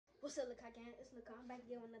What's up, look again? It's Luca. I'm back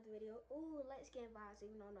again with another video. Ooh, light skin vibes.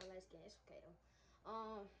 Even though I'm not light skin, it's okay though.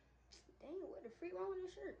 Dang, what the freak wrong with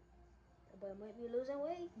this shirt? But might be losing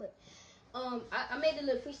weight. But I made a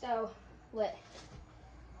little freestyle. What?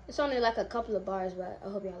 It's only like a couple of bars, but I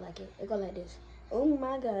hope y'all like it. It go like this. Oh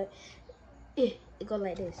my god. It go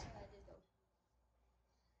like this.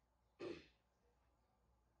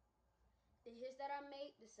 The hits that I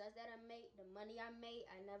make, the sets that I make, the money I make,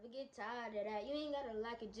 I never get tired of that. You ain't gotta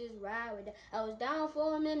like it, just ride with that. I was down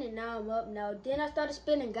for a minute, now I'm up now. Then I started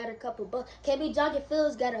spinning, got a couple bucks. Can't be jogging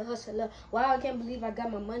fields, gotta hustle up. Wow, I can't believe I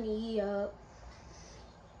got my money up.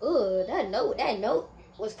 Ooh, that note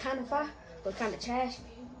was kind of fire, but kind of trash.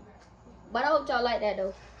 But I hope y'all like that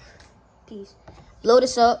though. Peace. Blow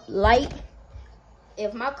this up, like.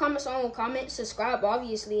 If my comments are on, comment, subscribe,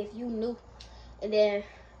 obviously, if you new. And then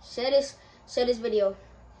share this video.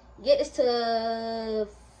 Get this to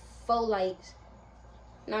 4 likes.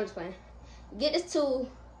 No, I'm just playing. Get this to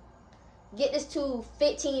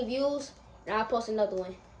 15 views, and I'll post another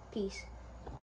one. Peace.